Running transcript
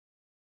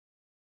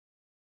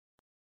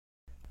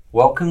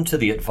Welcome to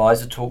the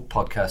Advisor Talk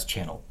podcast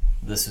channel.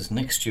 This is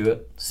Nick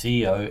Stewart,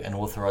 CEO and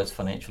Authorised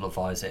Financial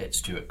Advisor at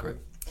Stewart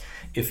Group.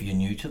 If you're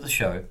new to the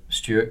show,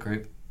 Stewart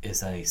Group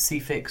is a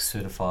CFEX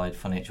certified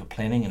financial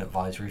planning and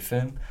advisory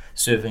firm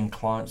serving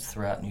clients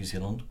throughout New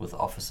Zealand with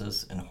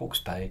offices in Hawke's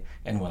Bay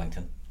and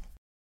Wellington.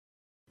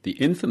 The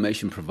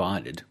information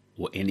provided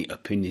or any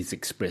opinions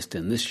expressed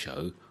in this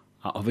show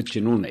are of a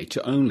general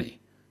nature only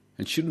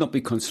and should not be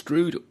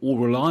construed or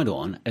relied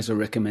on as a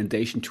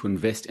recommendation to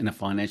invest in a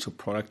financial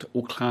product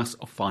or class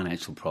of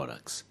financial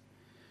products.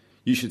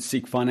 You should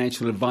seek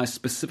financial advice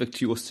specific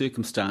to your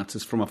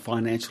circumstances from a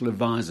financial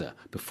advisor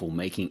before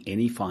making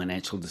any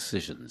financial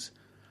decisions.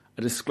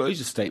 A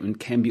disclosure statement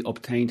can be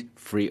obtained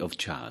free of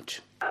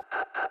charge.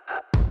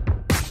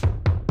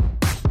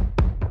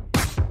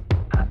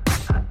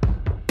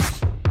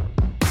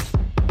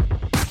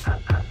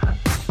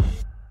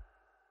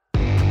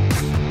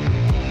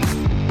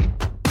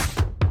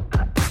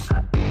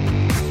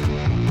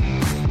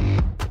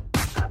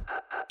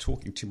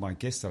 Talking to my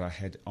guest that I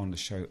had on the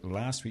show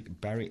last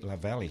week, Barry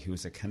LaValley, who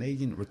is a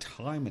Canadian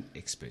retirement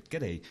expert.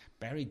 G'day,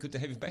 Barry. Good to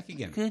have you back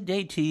again. Good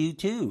day to you,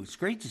 too. It's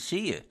great to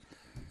see you.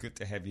 Good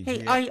to have you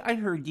here. Hey, I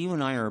heard you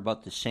and I are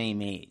about the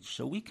same age,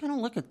 so we kind of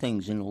look at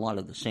things in a lot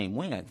of the same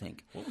way, I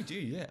think. Well, we do,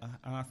 yeah.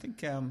 I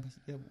think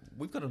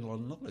we've got a lot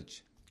of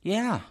knowledge.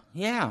 Yeah.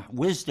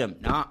 Wisdom.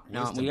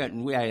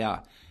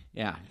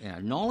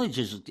 Knowledge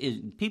is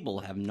people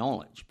have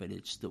knowledge, but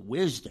it's the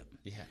wisdom.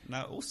 Yeah.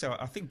 Now, also,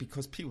 I think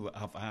because people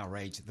of our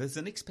age, there's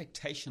an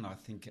expectation, I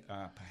think,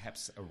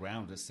 perhaps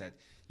around us that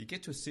you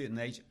get to a certain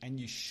age and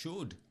you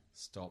should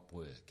stop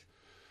work.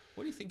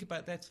 What do you think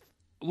about that?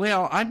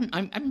 Well,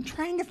 I'm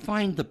trying to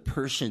find the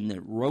person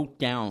that wrote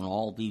down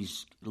all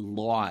these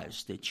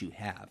laws that you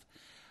have,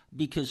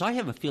 because I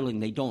have a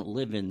feeling they don't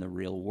live in the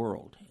real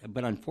world.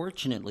 But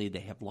unfortunately, they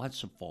have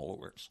lots of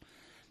followers.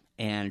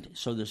 And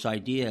so this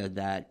idea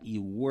that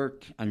you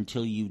work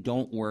until you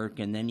don't work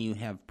and then you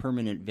have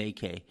permanent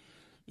vacay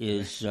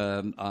is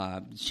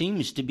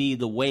seems to be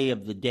the way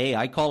of the day.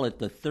 I call it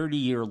the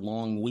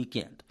 30-year-long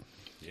weekend.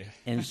 Yeah.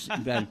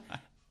 And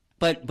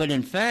but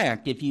in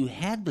fact, if you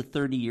had the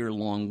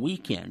 30-year-long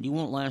weekend, you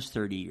won't last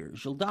 30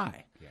 years. You'll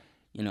die. Yeah.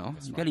 You know,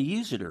 That's you've right. got to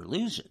use it or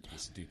lose it.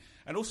 Yes, I do.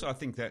 And also, I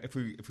think that if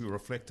we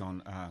reflect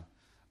on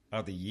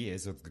other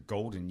years of the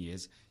golden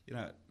years, you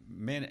know,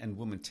 men and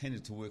women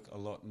tended to work a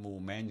lot more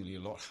manually, a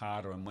lot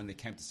harder, and when they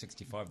came to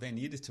 65, they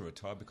needed to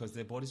retire because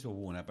their bodies were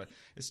worn out. But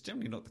it's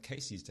generally not the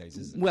case these days,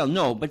 is it? Well,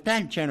 no, but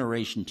that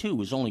generation, too,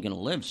 was only going to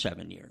live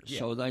 7 years. Yeah.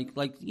 So, like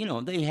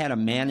they had a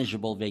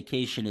manageable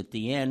vacation at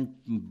the end,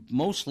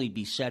 mostly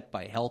beset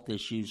by health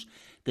issues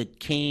that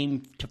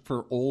came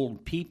for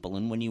old people.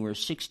 And when you were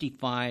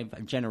 65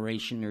 a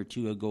generation or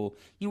two ago,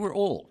 you were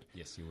old.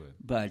 Yes, you were.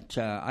 But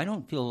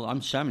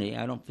I'm 70.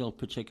 I don't feel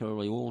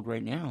particularly old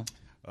right now.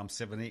 I'm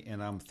 70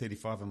 and I'm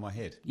 35 in my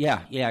head.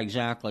 Yeah,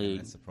 exactly. And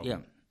that's the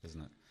problem,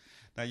 isn't it?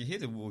 Now, you're here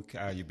to work,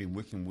 you've been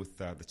working with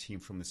the team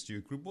from the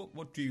Stewart Group.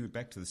 What drew you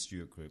back to the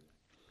Stewart Group?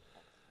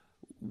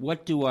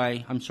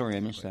 I'm sorry, I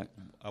missed that.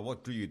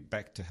 What drew you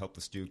back to help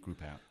the Stewart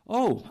Group out?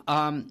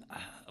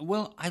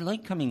 Well, I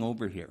like coming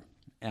over here.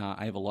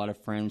 I have a lot of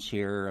friends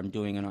here. I'm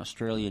doing an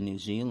Australia-New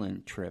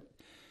Zealand trip,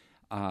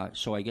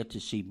 so I get to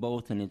see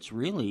both, and it's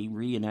really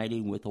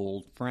reuniting with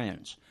old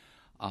friends.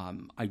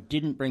 I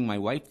didn't bring my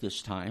wife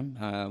this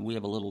time. We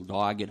have a little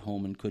dog at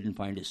home and couldn't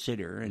find a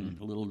sitter, and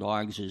little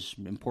dogs is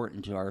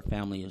important to our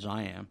family as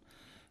I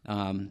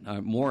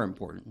am, more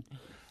important.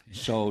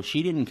 So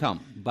she didn't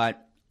come,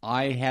 but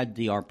I had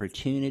the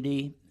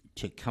opportunity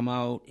to come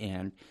out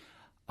and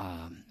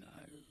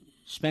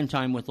spend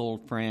time with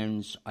old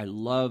friends. I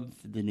love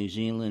the New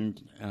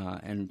Zealand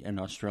and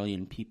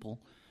Australian people.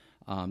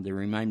 They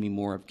remind me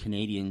more of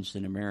Canadians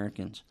than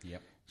Americans.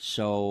 Yep.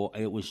 So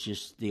it was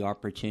just the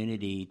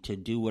opportunity to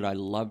do what I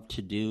love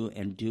to do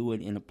and do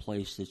it in a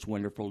place that's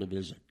wonderful to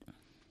visit.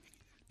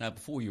 Now,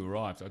 before you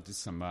arrived, I did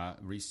some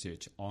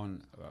research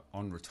on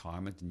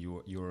retirement, and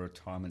you're a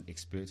retirement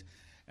expert.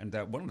 And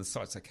one of the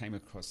sites I came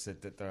across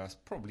said that there are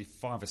probably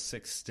 5 or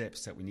 6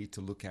 steps that we need to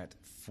look at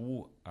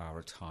for our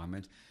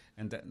retirement,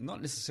 and that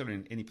not necessarily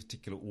in any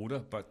particular order,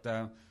 but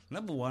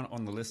number one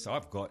on the list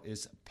I've got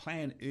is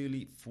plan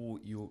early for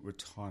your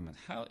retirement.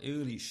 How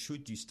early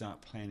should you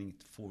start planning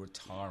for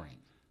retiring?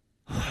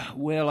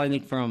 Well, I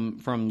think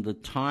from the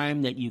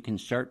time that you can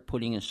start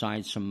putting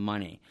aside some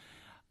money.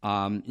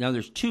 Now,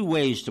 there's 2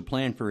 ways to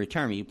plan for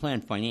retirement. You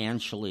plan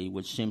financially,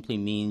 which simply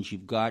means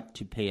you've got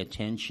to pay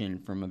attention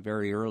from a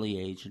very early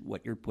age at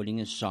what you're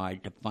putting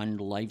aside to fund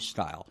a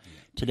lifestyle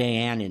today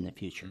and in the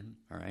future,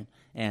 all right?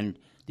 And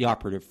the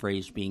operative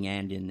phrase being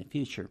 "and in the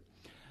future."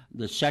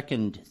 The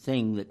second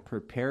thing that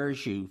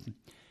prepares you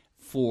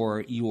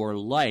for your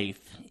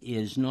life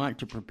is not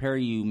to prepare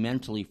you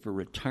mentally for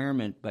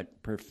retirement,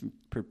 but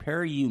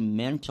prepare you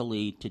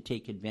mentally to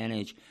take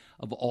advantage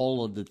of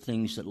all of the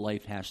things that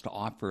life has to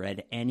offer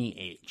at any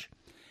age.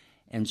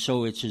 And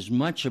so it's as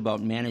much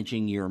about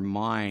managing your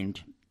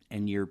mind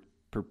and your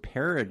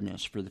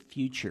preparedness for the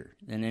future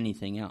than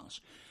anything else.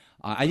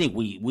 I think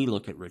we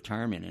look at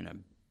retirement in a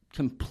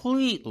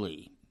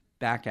completely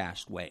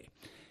back-assed way,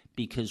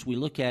 because we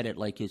look at it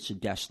like it's a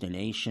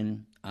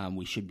destination.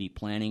 We should be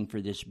planning for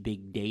this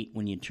big date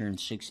when you turn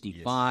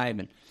 65,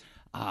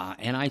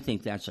 and I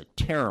think that's a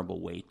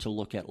terrible way to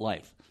look at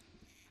life.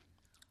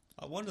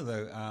 I wonder,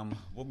 though,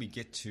 when we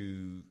get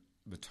to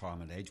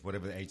retirement age,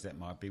 whatever age that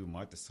might be, we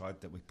might decide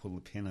that we pull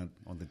the pin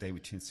on the day we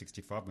turn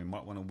 65. We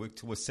might want to work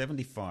towards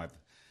 75,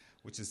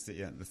 which is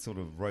the sort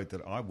of road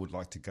that I would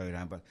like to go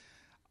down. But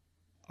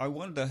I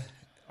wonder,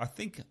 I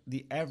think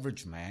the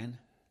average man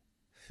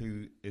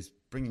who is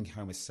bringing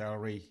home a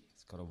salary,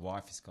 he's got a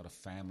wife, he's got a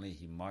family,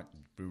 he might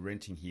be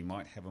renting, he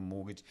might have a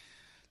mortgage.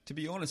 To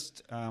be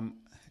honest,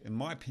 in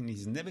my opinion,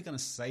 he's never going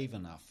to save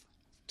enough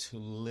to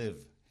live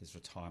his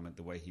retirement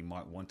the way he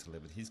might want to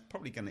live it. He's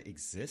probably going to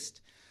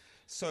exist.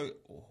 So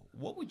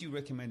what would you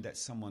recommend that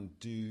someone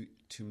do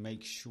to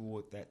make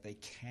sure that they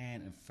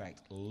can, in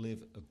fact,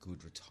 live a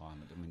good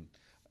retirement? I mean,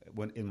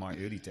 when in my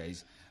early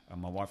days,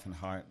 my wife and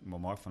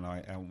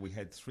I, we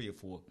had 3 or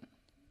 4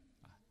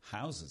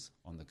 houses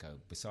on the go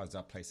besides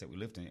our place that we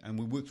lived in, and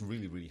we worked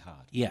really, really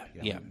hard.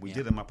 We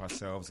did them up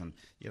ourselves, and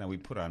we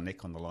put our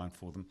neck on the line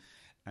for them.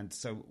 And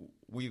so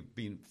we've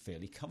been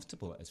fairly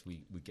comfortable as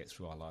we get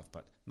through our life,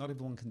 but not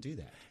everyone can do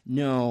that.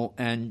 No,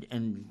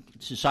 and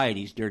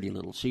society's dirty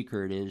little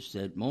secret is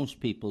that most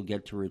people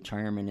get to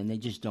retirement and they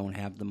just don't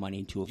have the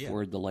money to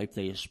afford the life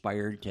they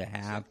aspired to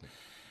have.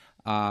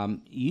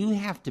 Exactly. You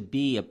have to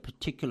be a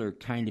particular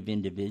kind of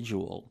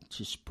individual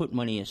to put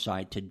money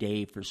aside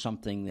today for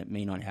something that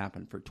may not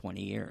happen for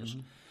 20 years.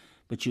 Mm-hmm.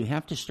 But you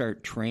have to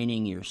start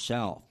training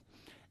yourself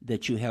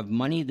that you have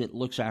money that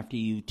looks after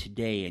you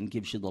today and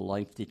gives you the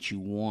life that you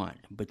want,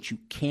 but you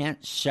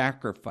can't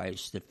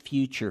sacrifice the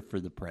future for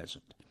the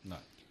present. No.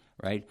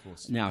 Right? Of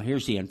course. Now,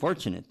 here's the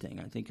unfortunate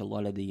thing. I think a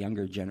lot of the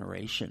younger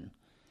generation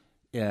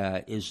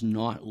is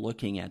not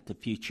looking at the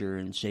future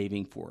and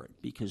saving for it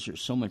because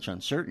there's so much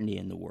uncertainty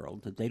in the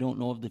world that they don't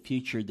know if the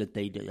future that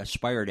they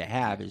aspire to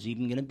have is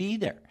even going to be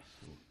there.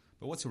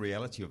 But what's the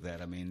reality of that?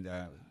 I mean,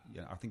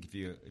 I think if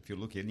you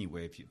look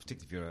anywhere,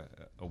 particularly if you're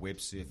a web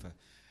surfer,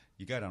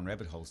 you go down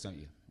rabbit holes, don't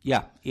you?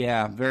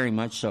 Yeah, very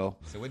much so.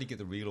 So where do you get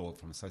the real oil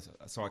from?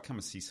 So I come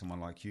and see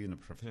someone like you in a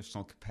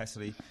professional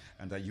capacity,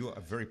 and you're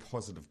a very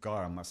positive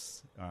guy,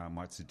 I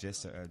might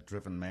suggest, a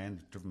driven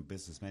man, driven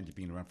businessman. You've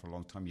been around for a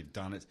long time, you've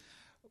done it.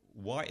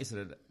 Why is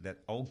it that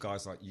old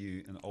guys like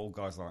you and old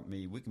guys like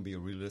me, we can be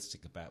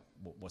realistic about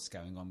what's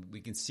going on?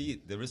 We can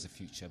see there is a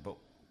future, but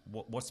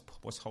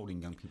what's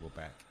holding young people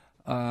back?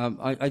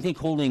 I think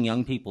holding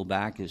young people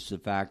back is the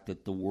fact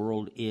that the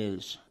world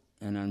is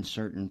an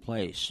uncertain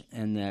place,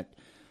 and that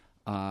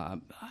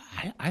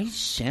I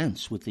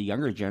sense with the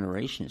younger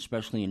generation,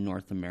 especially in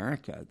North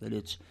America, that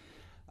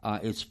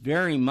it's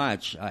very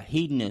much a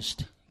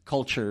hedonist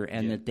culture,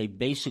 and that they've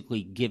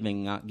basically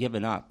given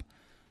up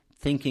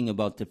thinking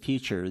about the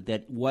future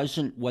that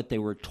wasn't what they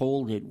were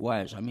told it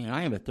was. I mean,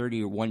 I have a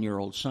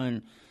 31-year-old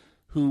son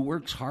who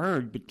works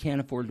hard but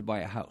can't afford to buy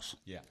a house.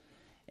 Yeah.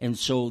 And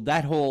so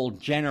that whole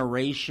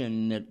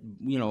generation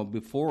that,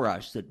 before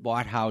us that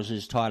bought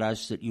houses taught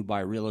us that you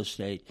buy real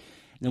estate.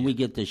 And then we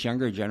get this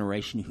younger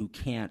generation who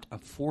can't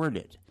afford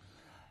it.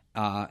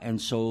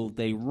 And so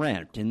they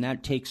rent. And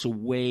that takes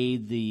away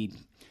the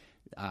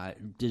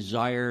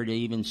desire to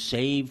even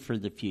save for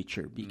the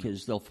future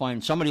because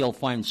somebody will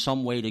find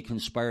some way to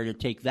conspire to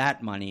take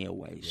that money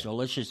away. Yeah. So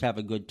let's just have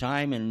a good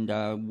time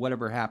and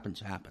whatever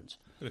happens, happens.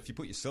 But if you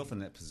put yourself in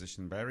that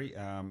position, Barry,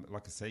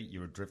 like I say,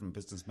 you're a driven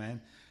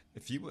businessman.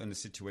 If you were in a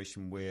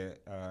situation where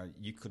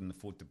you couldn't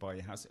afford to buy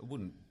a house, it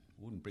wouldn't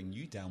bring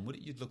you down, would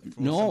it? You'd look for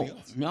something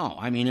else. No.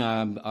 I mean,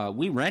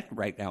 we rent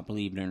right now,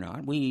 believe it or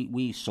not.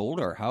 We sold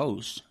our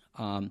house,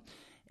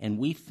 and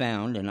we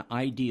found an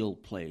ideal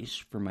place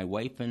for my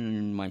wife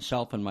and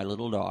myself and my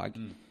little dog,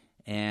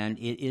 and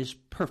it is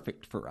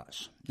perfect for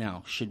us.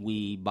 Now, should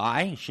we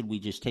buy? Should we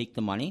just take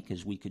the money?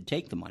 Because we could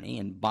take the money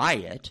and buy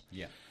it.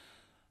 Yeah.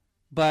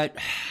 But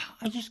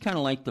I just kind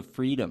of like the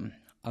freedom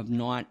of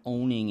not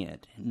owning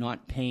it,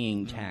 not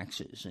paying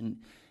taxes,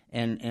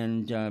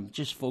 and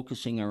just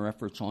focusing our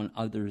efforts on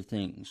other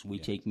things. We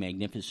take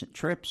magnificent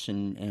trips,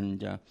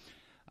 and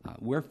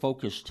we're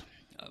focused.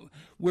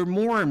 We're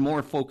more and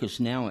more focused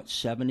now at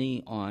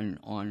 70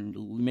 on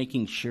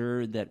making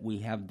sure that we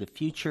have the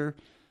future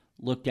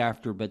looked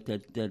after, but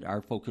that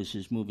our focus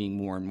is moving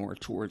more and more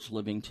towards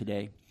living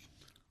today.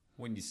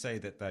 When you say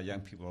that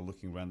young people are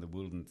looking around the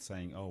world and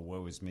saying, "Oh,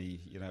 woe is me,"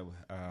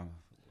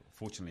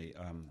 fortunately,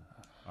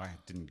 I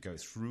didn't go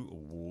through a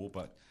war,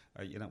 but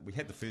we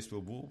had the First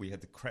World War, we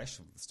had the crash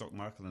of the stock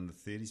market in the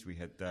 30s, we've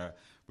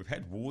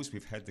had wars,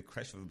 we've had the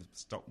crash of the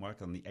stock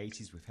market in the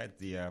 80s, we've had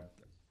the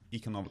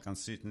economic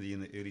uncertainty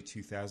in the early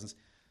 2000s.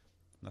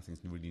 Nothing's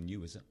really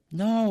new, is it?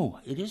 No,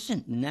 it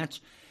isn't, and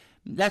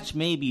that's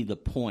maybe the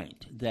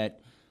point,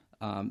 that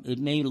it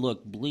may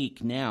look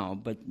bleak now,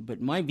 but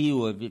my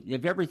view of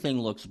if everything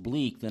looks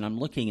bleak, then I'm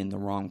looking in the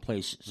wrong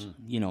places.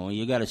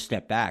 You got to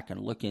step back and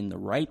look in the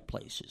right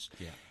places.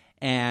 Yeah.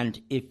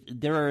 And if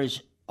there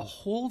is a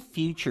whole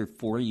future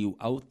for you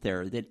out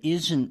there that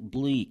isn't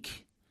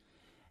bleak,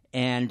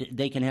 And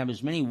they can have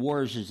as many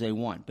wars as they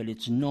want, but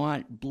it's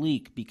not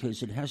bleak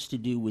because it has to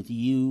do with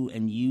you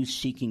and you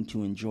seeking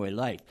to enjoy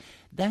life.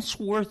 That's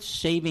worth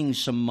saving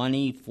some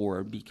money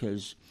for,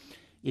 because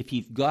if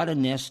you've got a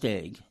nest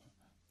egg,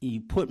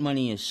 you put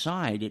money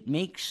aside, it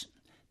makes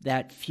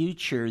that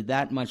future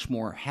that much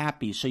more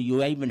happy, so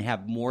you even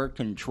have more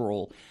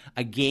control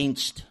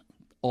against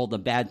all the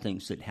bad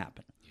things that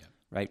happen,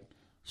 right?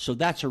 So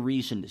that's a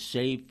reason to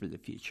save for the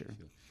future.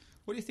 Sure.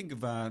 What do you think of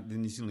the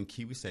New Zealand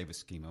KiwiSaver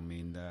scheme? I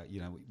mean,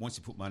 once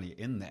you put money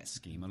in that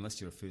scheme, unless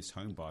you're a first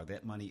home buyer,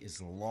 that money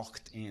is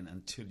locked in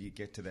until you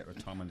get to that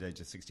retirement age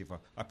of 65.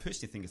 I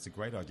personally think it's a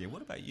great idea.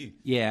 What about you?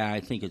 Yeah, I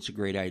think it's a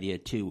great idea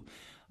too.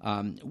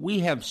 We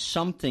have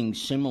something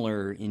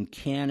similar in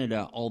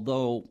Canada,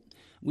 although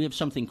we have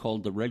something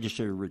called the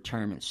Registered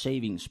Retirement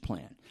Savings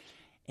Plan.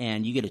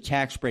 And you get a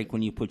tax break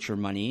when you put your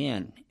money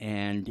in,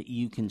 and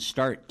you can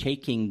start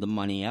taking the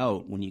money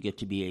out when you get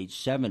to be age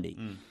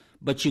 70.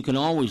 But you can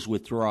always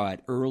withdraw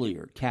it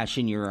earlier, cash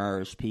in your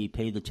RSP,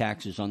 pay the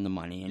taxes on the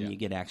money, and you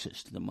get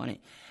access to the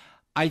money.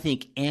 I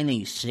think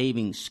any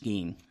savings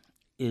scheme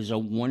is a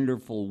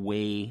wonderful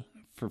way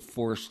for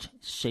forced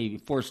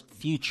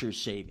future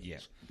savings. Yeah.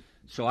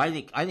 So I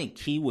think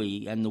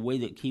Kiwi and the way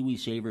that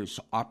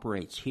KiwiSavers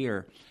operates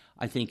here,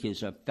 I think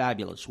is a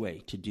fabulous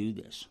way to do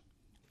this.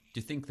 Do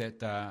you think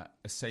that a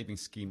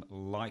savings scheme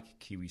like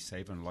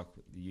KiwiSaver and like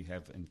you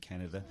have in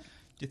Canada,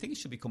 do you think it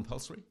should be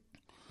compulsory?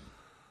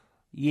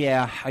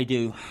 Yeah, I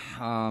do.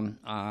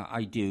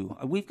 I do.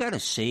 We've got to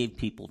save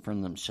people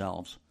from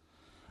themselves.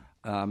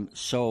 I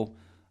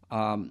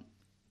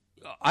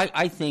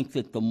think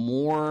that the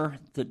more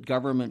that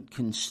government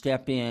can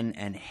step in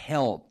and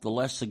help, the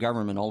less the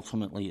government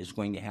ultimately is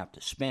going to have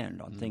to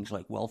spend on things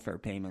like welfare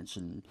payments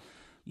and,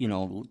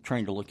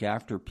 trying to look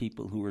after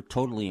people who are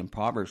totally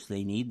impoverished.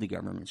 They need the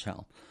government's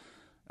help.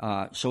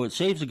 So it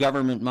saves the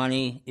government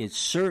money. It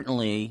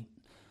certainly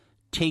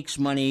takes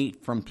money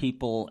from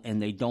people,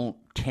 and they don't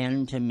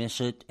tend to miss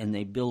it, and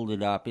they build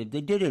it up. If they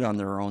did it on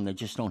their own, they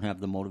just don't have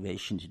the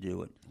motivation to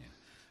do it. Yeah.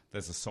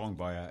 There's a song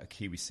by a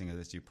Kiwi singer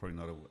that you're probably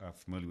not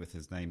familiar with.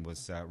 His name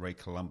was Ray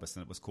Columbus,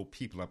 and it was called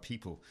People Are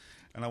People.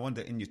 And I wonder,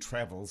 in your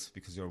travels,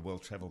 because you're a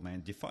well-traveled man,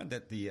 do you find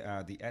that the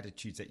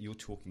attitudes that you're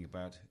talking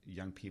about,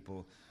 young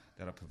people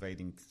that are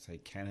pervading, say,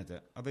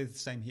 Canada, are they the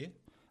same here?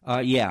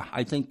 Yeah,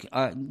 I think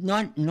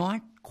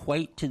not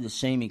quite to the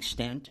same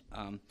extent.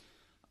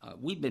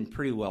 We've been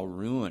pretty well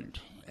ruined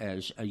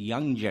as a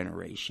young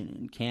generation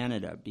in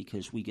Canada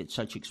because we get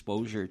such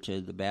exposure to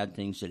the bad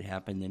things that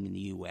happen in the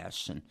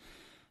U.S. And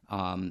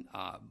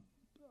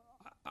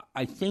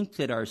I think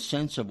that our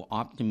sense of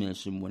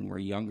optimism when we're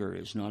younger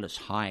is not as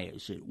high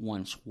as it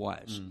once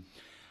was.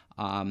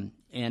 And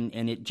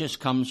it just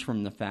comes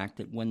from the fact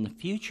that when the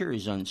future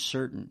is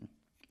uncertain,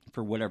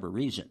 for whatever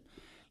reason,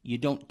 you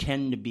don't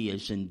tend to be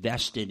as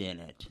invested in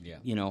it,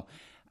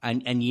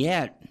 And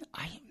yet,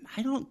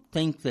 I don't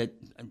think that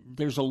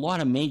there's a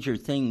lot of major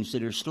things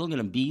that are still going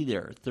to be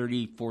there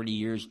 30, 40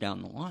 years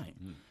down the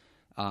line.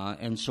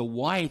 And so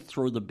why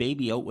throw the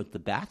baby out with the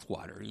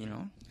bathwater,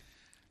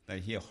 They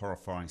hear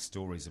horrifying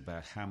stories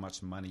about how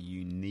much money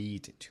you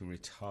need to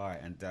retire.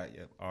 And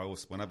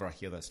whenever I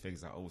hear those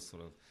figures, I always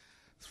sort of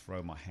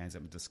throw my hands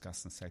up in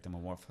disgust and say to my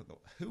wife,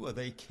 who are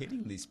they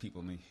kidding these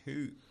people? I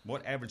mean,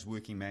 what average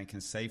working man can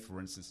save,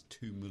 for instance,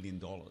 $2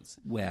 million?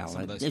 Well,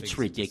 it's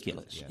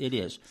ridiculous. It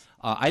is.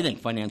 I think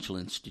financial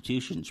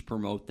institutions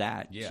promote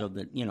that so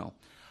that,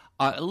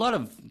 a lot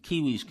of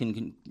Kiwis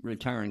can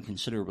retire on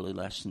considerably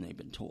less than they've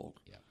been told.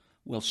 Yeah.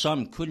 Well,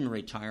 some couldn't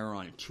retire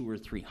on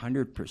 200 or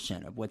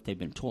 300% of what they've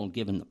been told,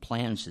 given the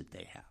plans that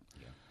they have.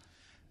 Yeah.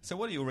 So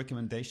what are your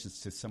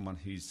recommendations to someone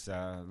who's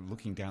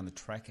looking down the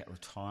track at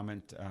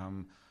retirement?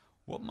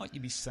 What might you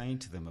be saying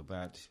to them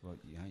about,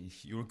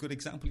 you're a good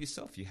example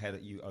yourself. You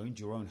owned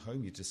your own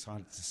home. You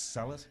decided to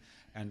sell it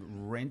and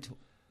rent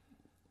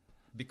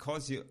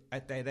because you're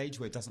at that age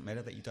where it doesn't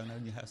matter that you don't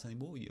own your house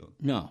anymore.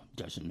 No,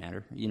 it doesn't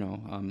matter.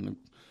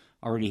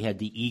 Already had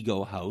the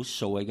ego house,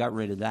 so I got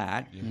rid of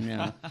that.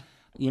 Yeah.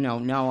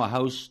 Now a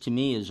house to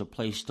me is a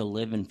place to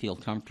live and feel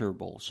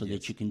comfortable so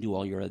that you can do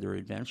all your other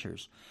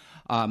adventures.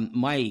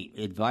 My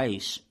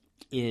advice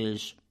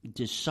is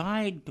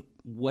decide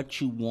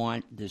what you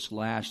want this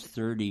last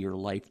third of your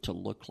life to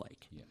look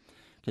like. Yeah.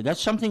 So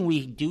that's something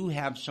we do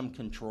have some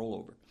control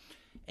over.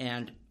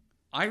 And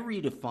I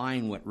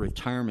redefine what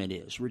retirement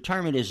is.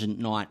 Retirement isn't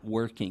not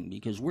working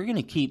because we're going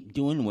to keep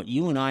doing what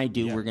you and I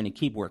do. Yeah. We're going to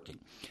keep working.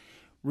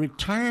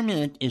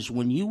 Retirement is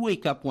when you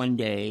wake up one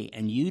day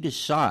and you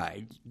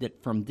decide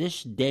that from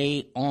this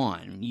day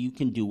on you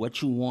can do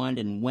what you want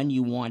and when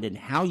you want and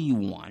how you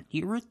want.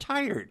 You're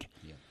retired,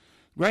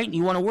 right?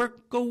 You want to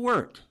work? Go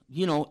work.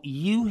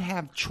 You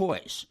have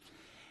choice.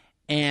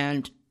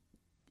 And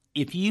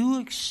if you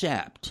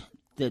accept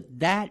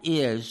that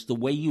is the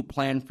way you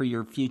plan for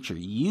your future,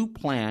 you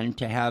plan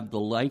to have the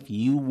life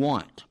you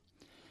want,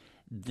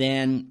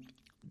 then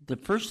the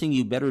first thing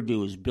you better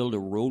do is build a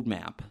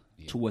roadmap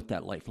to what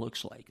that life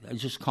looks like.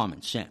 That's just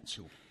common sense.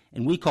 Sure.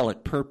 And we call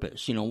it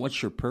purpose.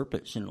 What's your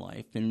purpose in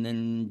life? And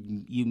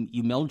then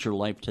you meld your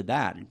life to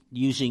that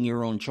using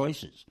your own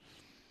choices.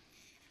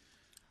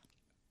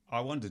 I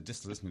wondered,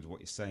 just listening to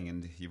what you're saying,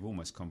 and you've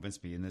almost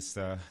convinced me in this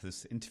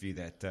interview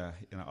that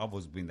I've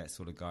always been that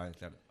sort of guy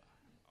that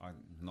I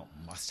not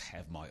must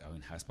have my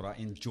own house, but I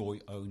enjoy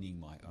owning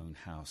my own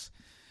house,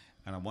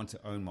 and I want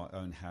to own my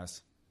own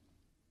house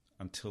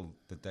until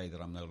the day that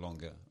I'm no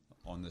longer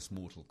on this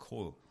mortal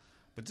coil.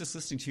 But just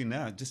listening to you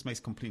now, it just makes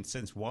complete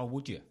sense. Why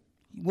would you?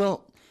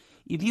 Well,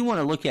 if you want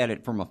to look at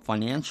it from a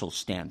financial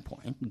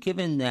standpoint,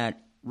 given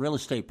that real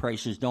estate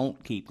prices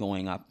don't keep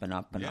going up and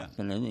up and up,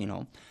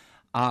 and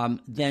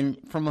then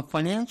from a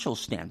financial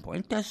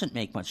standpoint, it doesn't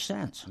make much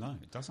sense. No,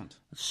 it doesn't.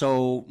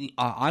 So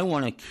I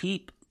want to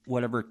keep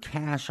whatever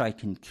cash I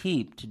can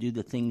keep to do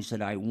the things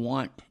that I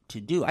want to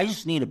do. I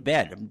just need a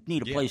bed. I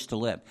need a place to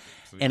live.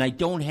 Absolutely. And I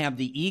don't have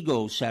the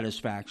ego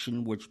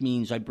satisfaction, which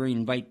means I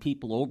invite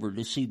people over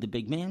to see the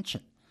big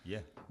mansion.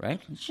 Yeah. Right?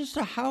 It's just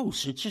a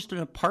house. It's just an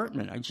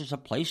apartment. It's just a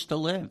place to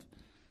live. Do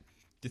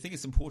you think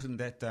it's important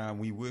that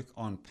we work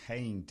on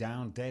paying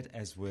down debt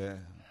as we're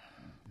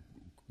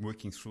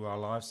working through our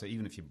lives? So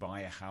even if you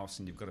buy a house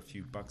and you've got a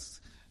few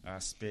bucks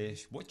spare,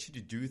 what should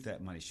you do with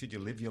that money? Should you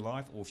live your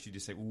life, or should you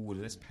say, "Oh,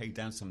 let's pay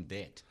down some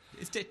debt"?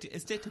 Is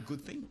debt a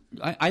good thing?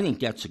 I think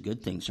that's a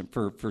good thing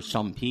for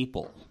some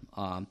people.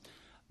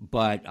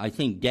 But I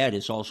think debt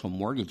is also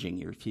mortgaging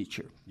your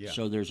future. Yeah.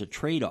 So there's a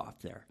trade-off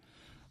there.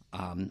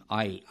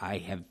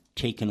 I have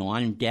taken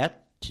on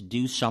debt to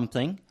do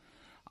something,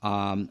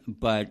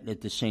 but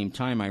at the same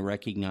time, I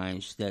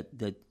recognize that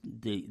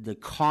the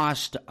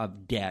cost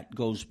of debt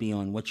goes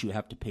beyond what you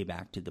have to pay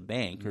back to the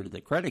bank or to the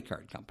credit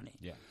card company.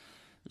 Yeah.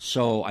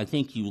 So I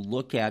think you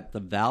look at the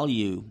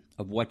value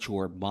of what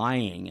you're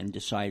buying and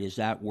decide, is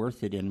that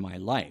worth it in my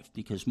life?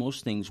 Because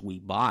most things we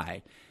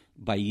buy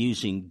by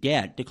using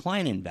debt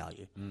decline in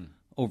value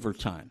over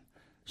time.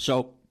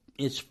 So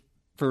it's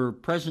for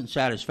present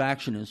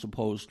satisfaction as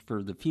opposed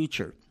for the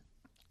future.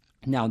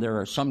 Now, there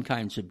are some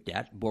kinds of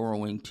debt,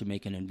 borrowing to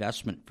make an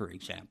investment, for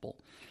example,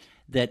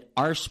 that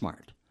are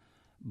smart.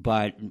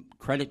 But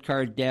credit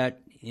card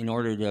debt, in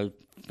order to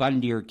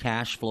fund your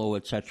cash flow,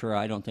 et cetera,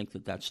 I don't think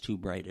that that's too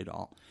bright at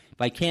all. If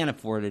I can't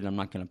afford it, I'm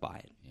not going to buy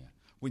it. Yeah.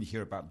 When you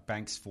hear about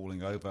banks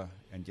falling over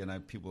and,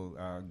 people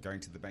going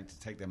to the bank to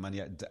take their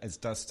money out, it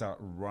does start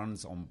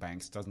runs on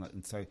banks, doesn't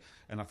it?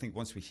 And I think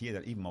once we hear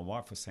that, even my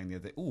wife was saying the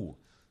other day, "Ooh,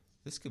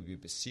 this could be a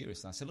bit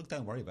serious." And I said, "Look,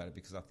 don't worry about it,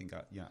 because I think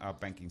our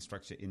banking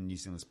structure in New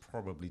Zealand is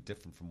probably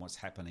different from what's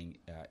happening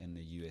in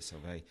the US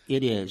of A."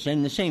 It is,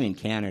 and the same in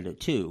Canada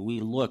too. We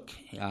look,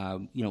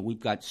 we've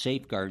got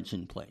safeguards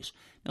in place.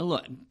 Now,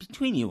 look,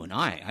 between you and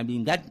I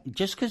mean, that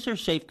just because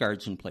there's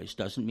safeguards in place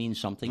doesn't mean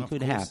something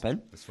could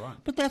happen. That's right.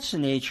 But that's the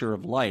nature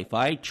of life.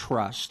 I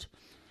trust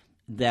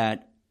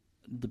that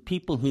the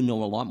people who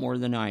know a lot more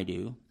than I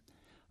do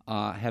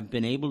have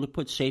been able to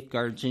put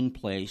safeguards in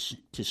place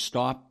to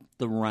stop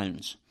the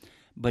runs.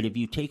 But if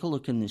you take a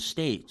look in the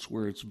States,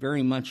 where it's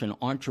very much an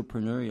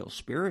entrepreneurial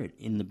spirit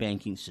in the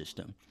banking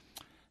system,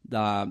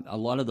 a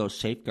lot of those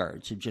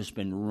safeguards have just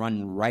been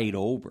run right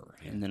over.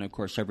 Yeah. And then, of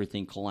course,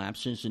 everything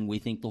collapses, and we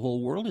think the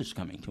whole world is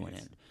coming to an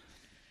end.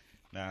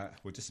 Now,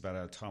 we're just about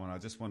out of time, and I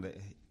just wonder,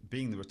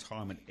 being the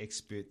retirement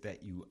expert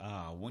that you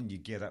are, when you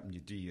get up and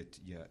you do your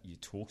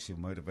talks, your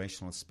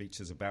motivational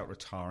speeches about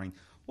retiring,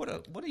 what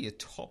are your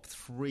top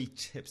 3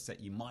 tips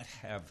that you might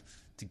have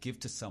to give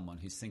to someone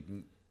who's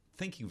thinking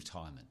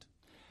retirement?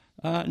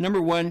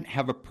 Number 1,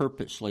 have a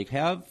purpose. Like,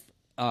 have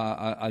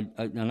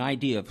an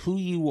idea of who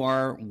you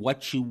are,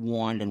 what you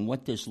want, and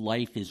what this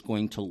life is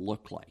going to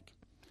look like.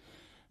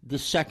 The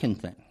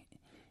second thing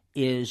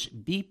is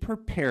be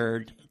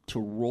prepared to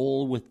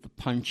roll with the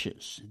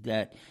punches,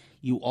 that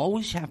you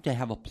always have to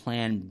have a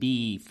plan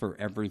B for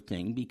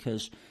everything,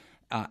 because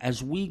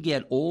as we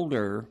get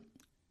older,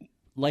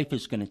 life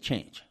is going to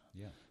change.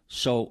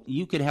 So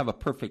you could have a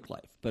perfect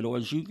life, but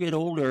as you get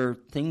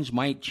older, things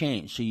might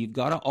change. So you've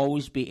got to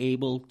always be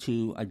able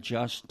to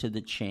adjust to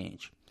the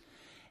change.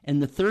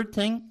 And the third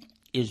thing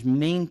is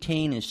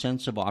maintain a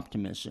sense of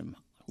optimism.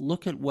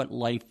 Look at what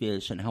life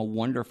is and how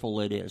wonderful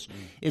it is.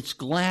 It's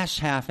glass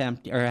half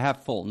empty, or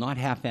half full, not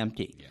half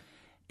empty. Yeah.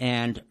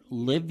 And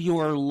live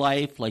your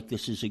life like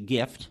this is a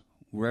gift,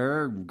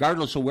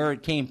 regardless of where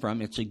it came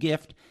from. It's a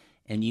gift.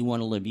 And you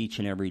want to live each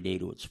and every day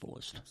to its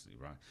fullest.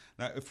 Absolutely right.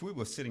 Now, if we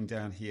were sitting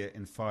down here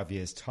in 5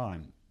 years'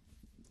 time...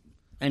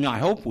 And I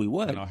hope we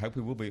would. And I hope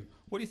we will be.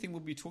 What do you think we'll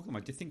be talking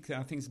about? Do you think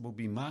things will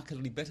be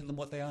markedly better than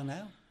what they are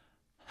now?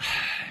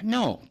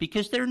 No,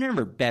 because they're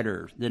never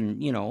better than,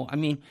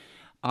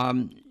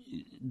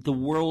 the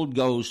world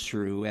goes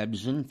through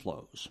ebbs and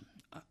flows.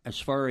 As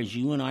far as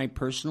you and I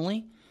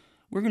personally,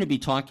 we're going to be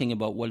talking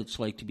about what it's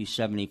like to be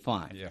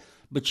 75. Yeah.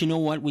 But you know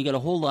what? We got a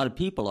whole lot of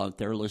people out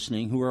there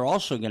listening who are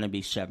also going to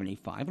be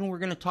 75, and we're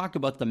going to talk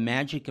about the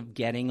magic of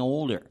getting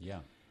older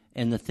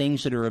and the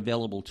things that are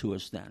available to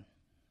us then.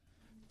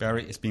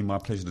 Barry, it's been my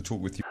pleasure to talk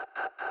with you.